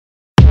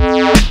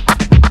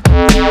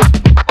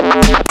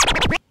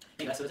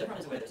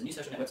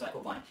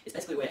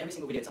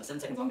7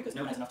 seconds long because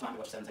no one has enough time to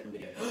watch a 7-second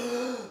video.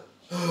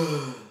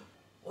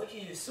 What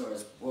you just saw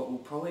is what will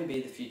probably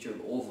be the future of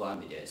all Vine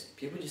videos.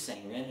 People just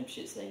saying random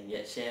shit so they can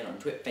get shared on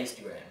Twitter,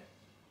 Instagram.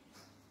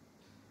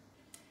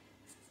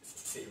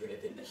 See what I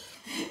did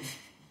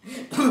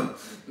there?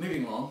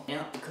 Moving on.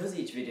 Now, because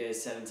each video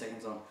is 7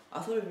 seconds long, I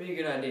thought it would be a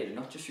good idea to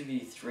not just review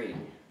 3,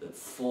 but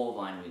 4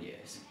 Vine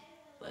videos.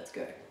 Let's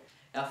go.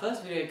 Our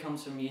first video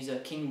comes from user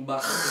King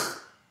Buck.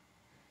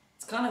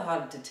 It's kind of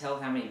hard to tell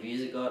how many views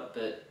it got,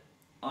 but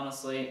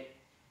honestly,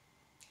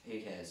 who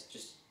cares?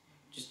 Just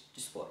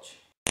watch.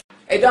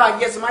 Hey dog, you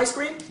get some ice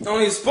cream? It's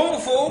only a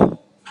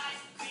spoonful.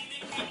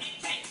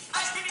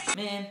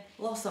 Man,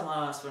 last time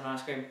I asked for an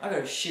ice cream, I got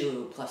a shitty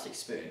little plastic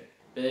spoon.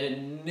 But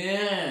no!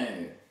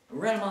 A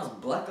random ass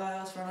black guy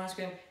asks for an ice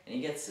cream, and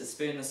he gets a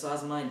spoon the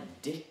size of my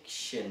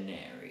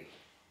dictionary.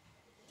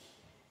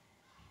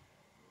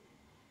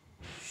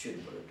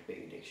 Shouldn't put a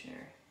big dictionary.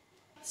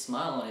 The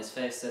smile on his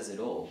face says it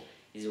all.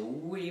 He's a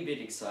wee bit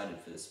excited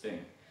for the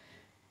spoon.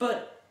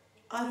 But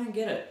I don't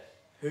get it.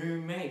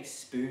 Who makes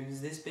spoons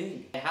this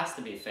big? It has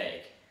to be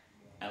fake.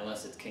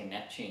 Unless it's King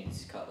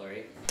Neptune's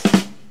cutlery.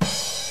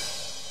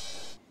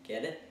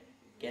 Get it?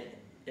 Get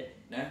it?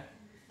 No?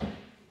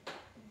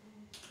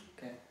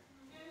 Okay.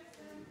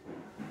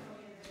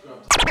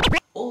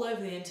 All over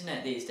the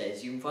internet these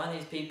days, you can find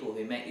these people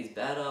who make these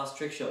badass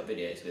trick shot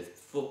videos with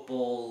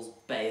footballs,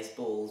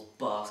 baseballs,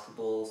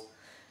 basketballs,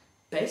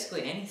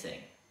 basically anything.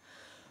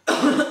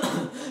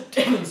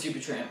 Damn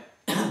Supertramp.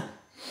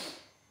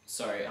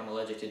 Sorry, I'm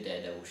allergic to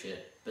Daredevil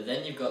shit. But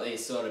then you've got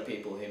these sort of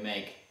people who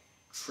make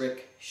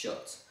trick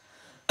shots.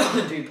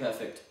 Do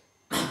perfect.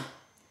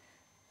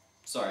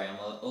 Sorry,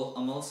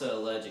 I'm also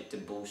allergic to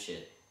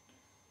bullshit.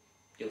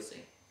 You'll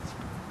see.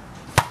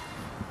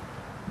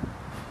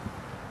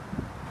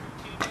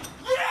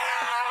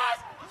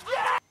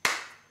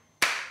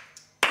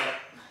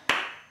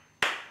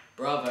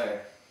 Bravo,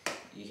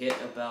 you hit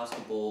a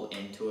basketball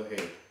into a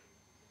hoop.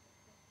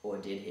 Or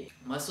did he?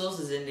 My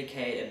sources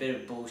indicate a bit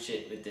of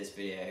bullshit with this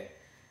video.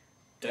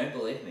 Don't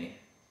believe me?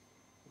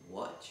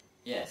 Watch.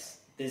 Yes,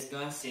 this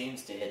guy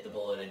seems to hit the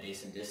ball at a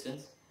decent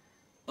distance,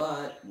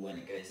 but when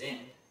it goes in,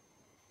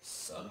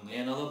 suddenly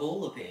another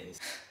ball appears.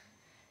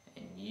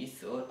 And you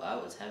thought I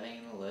was having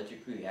an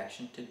allergic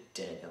reaction to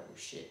Daredevil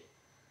shit.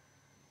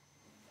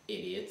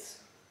 Idiots.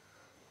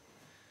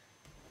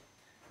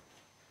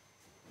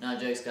 No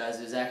jokes guys,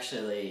 it was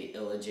actually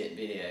a legit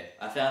video.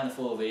 I found the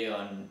full video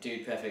on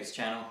Dude Perfect's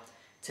channel.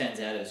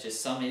 Turns out it was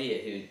just some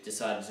idiot who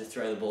decided to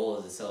throw the ball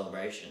as a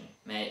celebration.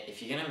 Mate,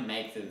 if you're gonna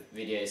make the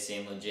video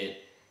seem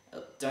legit,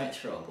 don't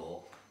throw a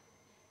ball.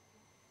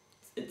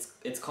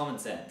 It's common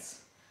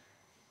sense.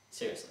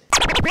 Seriously.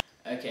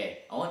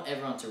 Okay, I want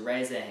everyone to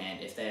raise their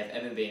hand if they have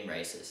ever been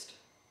racist.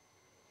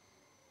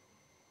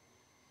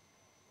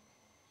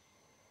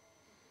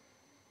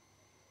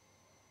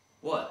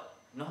 What?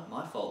 Not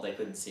my fault they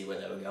couldn't see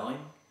where they were going.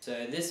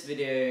 So this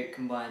video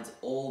combines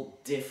all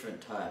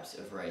different types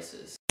of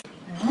races.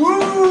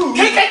 Woo!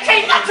 Kick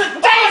it, not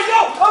today!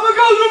 Oh my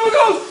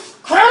god!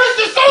 Clarence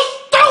is so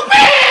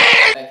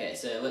stupid! Okay,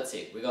 so let's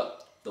see. We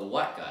got the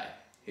white guy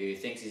who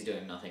thinks he's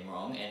doing nothing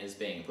wrong and is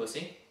being a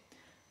pussy.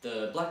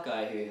 The black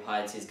guy who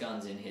hides his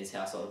guns in his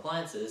household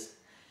appliances.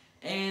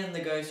 And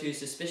the ghost who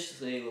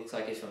suspiciously looks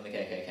like he's from the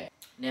KKK.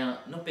 Now,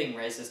 not being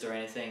racist or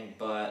anything,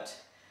 but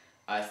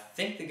I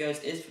think the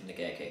ghost is from the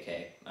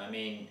KKK. I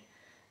mean,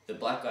 the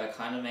black guy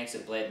kind of makes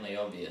it blatantly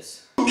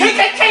obvious.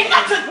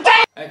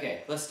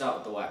 Okay, let's start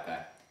with the white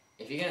guy.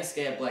 If you're gonna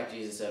scare Black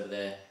Jesus over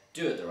there,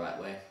 do it the right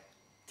way.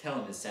 Tell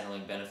him his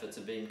Centrelink benefits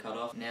are being cut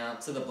off. Now,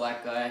 to the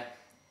black guy,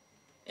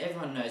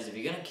 everyone knows if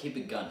you're gonna keep a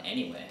gun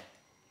anywhere,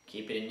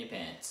 keep it in your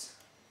pants.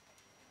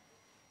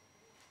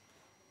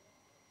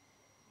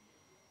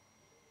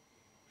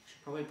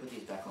 Should probably put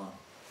these back on.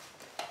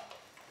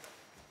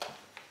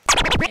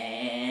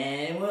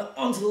 And we're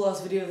on to the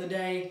last video of the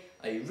day.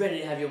 Are you ready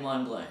to have your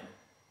mind blown?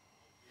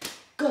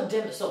 God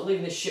damn it, stop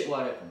leaving this shit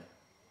wide open.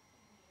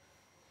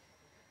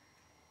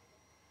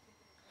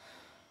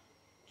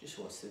 Just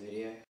watch the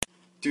video.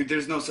 Dude,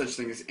 there's no such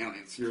thing as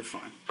aliens. You're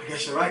fine. I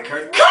guess you're right,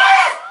 Kurt.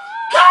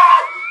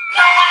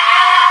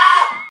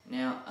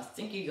 Now, I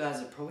think you guys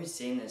have probably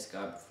seen this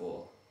guy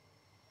before.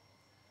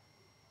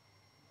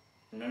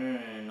 No,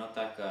 not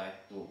that guy.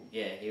 Well,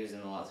 yeah, he was in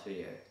the last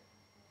video.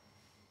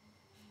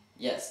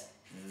 Yes,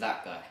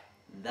 that guy.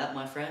 That,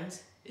 my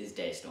friends, is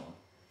Daystorm.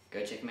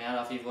 Go check him out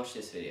after you've watched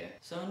this video.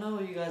 So I know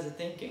what you guys are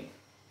thinking.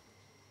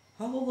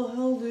 How the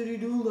hell did he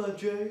do that,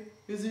 Jay?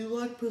 Is he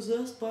like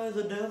possessed by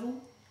the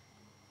devil?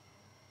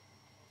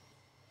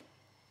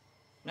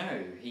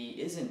 No,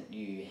 he isn't,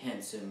 you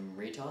handsome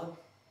retard.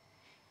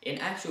 In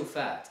actual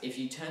fact, if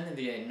you turn the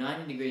video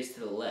 90 degrees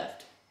to the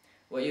left,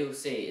 what you'll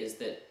see is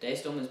that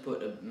Daystorm has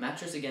put a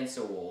mattress against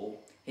a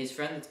wall, his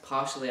friend that's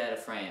partially out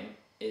of frame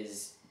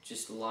is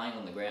just lying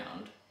on the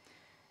ground,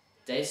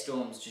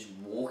 Daystorm's just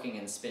walking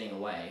and spinning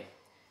away,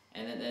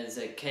 and then there's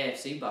a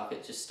KFC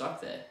bucket just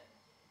stuck there.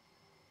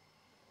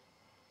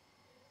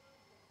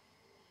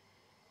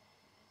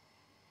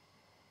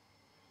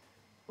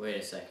 Wait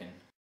a second.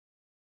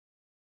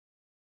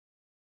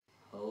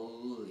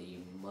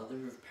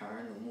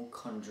 paranormal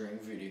conjuring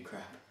voodoo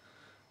crap.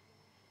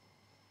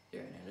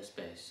 You're in outer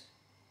space.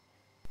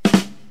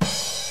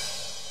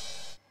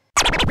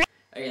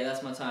 Okay,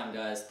 that's my time,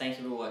 guys. Thank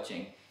you for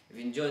watching. If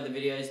you enjoyed the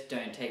videos,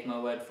 don't take my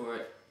word for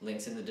it.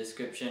 Links in the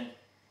description.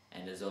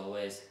 And as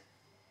always,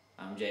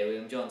 I'm J.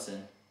 William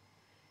Johnson,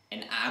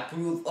 and I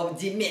approve of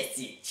the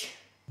message.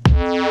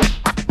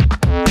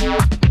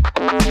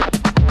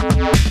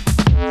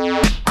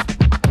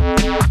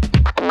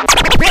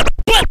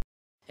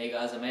 Hey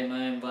guys, I made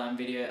my own Vine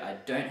video. I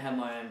don't have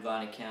my own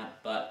Vine account,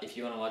 but if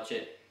you want to watch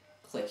it,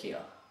 click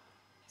here.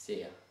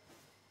 See ya.